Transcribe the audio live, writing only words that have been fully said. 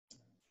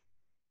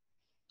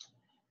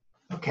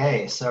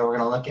Okay, so we're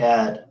going to look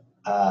at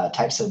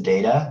types of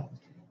data.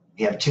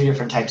 We have two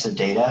different types of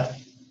data.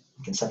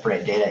 We can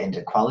separate data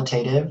into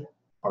qualitative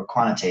or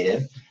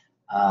quantitative.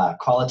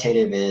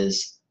 Qualitative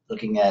is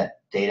looking at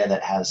data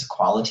that has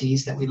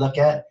qualities that we look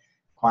at.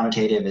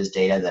 Quantitative is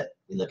data that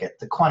we look at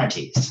the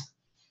quantities.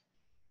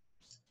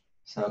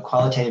 So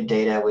qualitative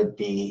data would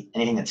be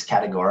anything that's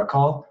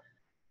categorical,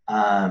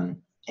 and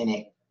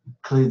it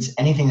includes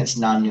anything that's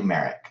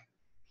non-numeric,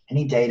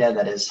 any data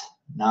that is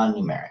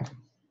non-numeric.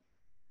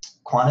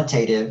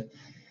 Quantitative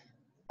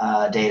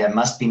data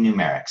must be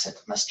numeric, so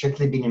it must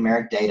strictly be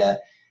numeric data,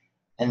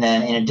 and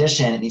then in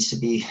addition, it needs to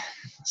be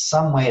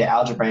some way to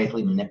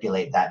algebraically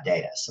manipulate that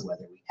data. So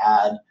whether we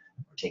add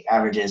or take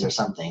averages or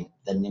something,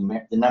 the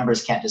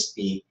numbers can't just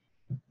be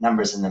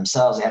numbers in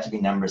themselves, they have to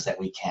be numbers that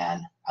we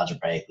can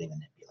algebraically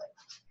manipulate.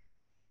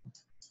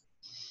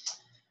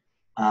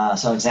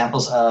 So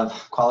examples of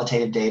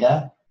qualitative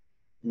data: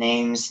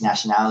 names,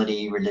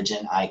 nationality,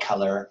 religion, eye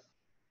color,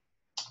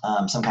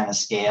 some kind of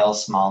scale,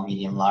 small,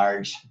 medium,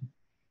 large,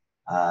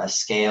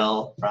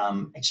 scale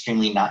from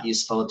extremely not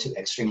useful to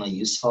extremely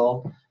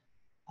useful.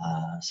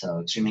 So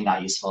extremely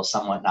not useful,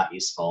 somewhat not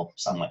useful,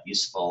 somewhat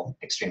useful,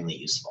 extremely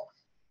useful.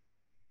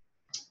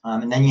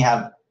 And then you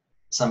have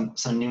some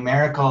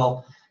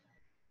numerical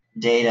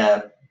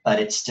data, but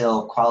it's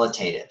still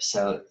qualitative.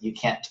 So you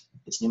can't,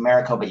 it's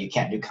numerical, but you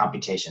can't do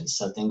computations.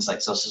 So things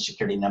like social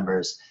security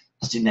numbers,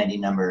 student ID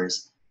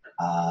numbers,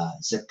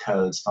 zip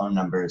codes, phone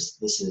numbers.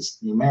 This is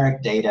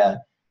numeric data,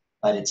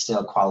 but it's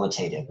still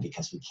qualitative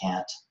because we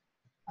can't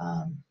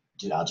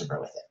do algebra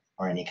with it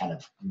or any kind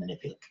of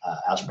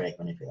algebraic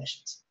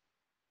manipulations.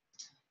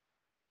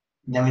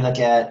 And then we look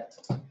at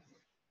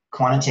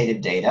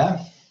quantitative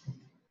data.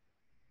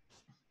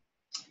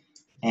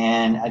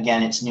 And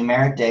again, it's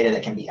numeric data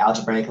that can be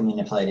algebraically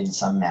manipulated in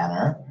some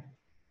manner.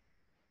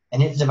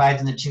 And it divides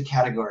into two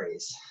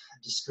categories: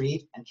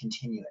 discrete and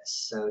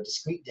continuous. So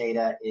discrete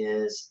data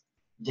is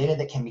data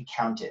that can be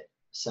counted.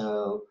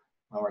 So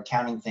when we're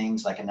counting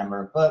things like a number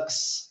of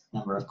books,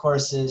 number of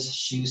courses,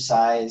 shoe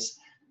size,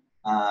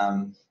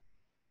 number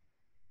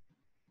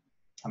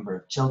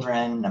of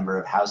children, number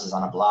of houses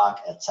on a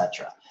block,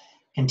 etc.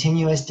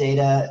 Continuous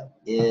data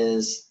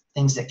is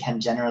things that can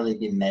generally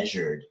be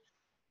measured.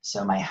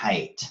 So my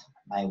height,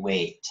 my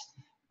weight,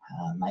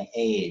 my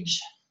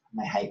age.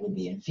 My height would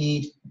be in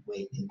feet,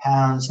 weight in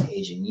pounds,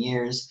 age in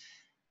years.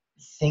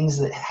 Things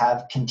that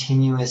have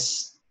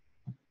continuous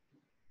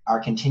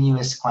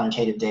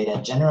quantitative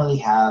data generally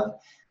have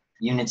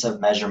units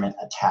of measurement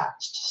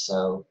attached.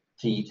 So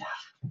feet,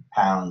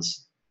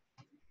 pounds,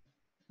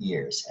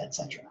 years,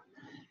 etc.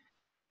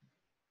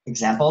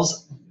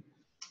 Examples.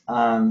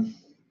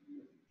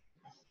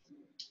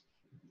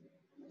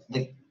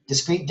 The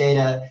discrete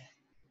data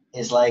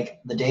is like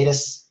the data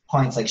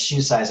points like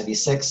shoe size would be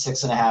 6,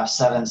 6.5,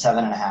 7,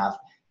 7.5,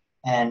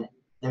 and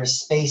there's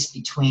space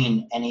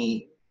between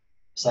any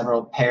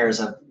several pairs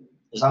of,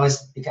 you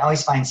can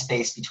always find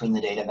space between the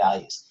data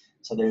values.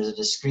 So there's a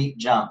discrete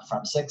jump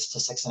from 6 to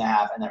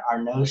 6.5, and there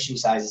are no shoe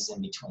sizes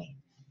in between.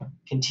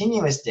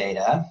 Continuous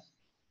data,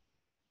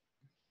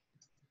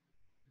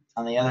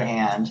 on the other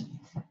hand,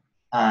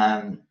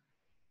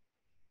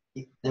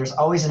 there's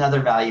always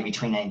another value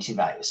between any two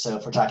values. So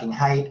if we're talking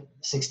height,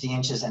 60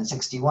 inches and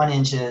 61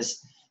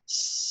 inches,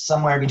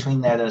 somewhere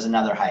between there's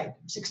another height,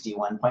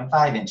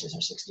 61.5 inches or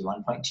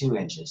 61.2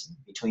 inches.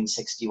 Between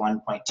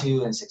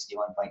 61.2 and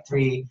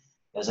 61.3,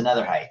 there's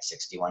another height,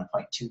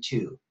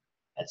 61.22,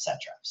 etc.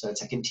 So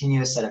it's a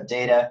continuous set of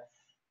data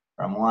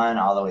from one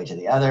all the way to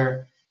the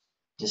other.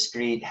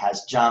 Discrete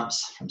has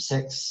jumps from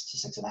 6 to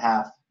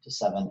 6.5 to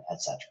 7,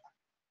 etc.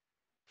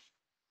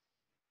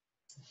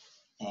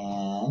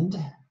 And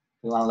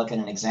we want to look at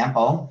an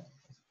example.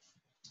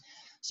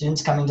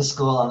 Students coming to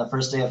school on the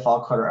first day of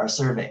fall quarter are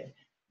surveyed.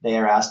 They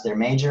are asked their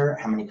major,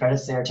 how many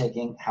credits they are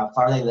taking, how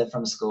far they live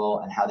from school,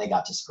 and how they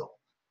got to school.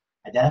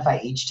 Identify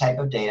each type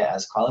of data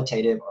as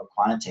qualitative or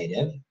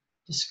quantitative,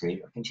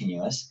 discrete or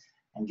continuous,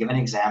 and give an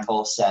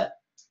example set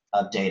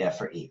of data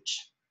for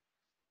each.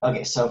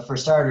 Okay, so for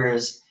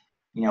starters,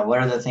 what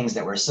are the things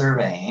that we're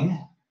surveying?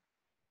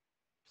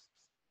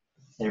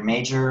 Their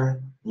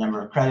major,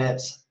 number of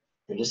credits,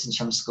 their distance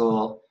from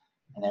school,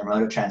 and their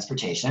mode of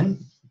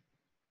transportation.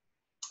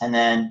 And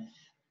then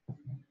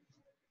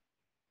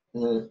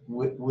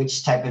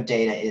which type of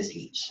data is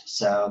each.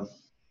 So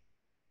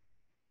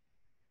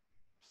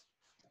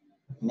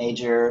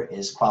major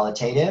is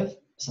qualitative.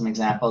 Some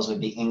examples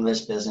would be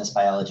English, business,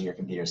 biology, or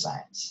computer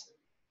science.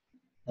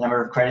 The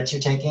number of credits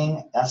you're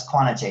taking, that's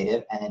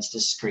quantitative, and it's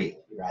discrete.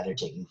 You're either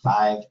taking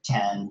 5,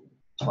 10,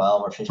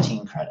 12, or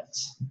 15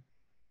 credits.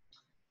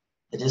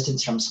 The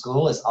distance from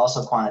school is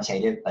also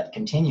quantitative, but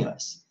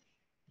continuous.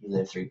 You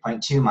live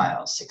 3.2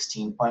 miles,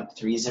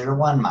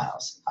 16.301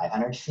 miles,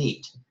 500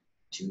 feet,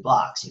 2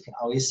 blocks. You can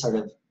always sort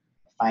of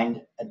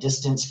find a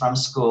distance from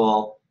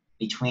school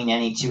between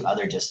any two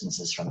other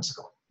distances from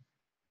school.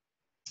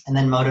 And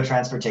then mode of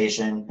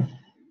transportation,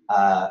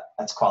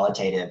 that's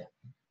qualitative.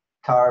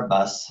 Car,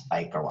 bus,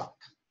 bike, or walk.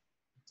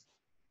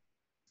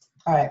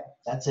 All right,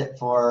 that's it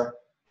for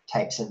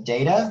types of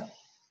data.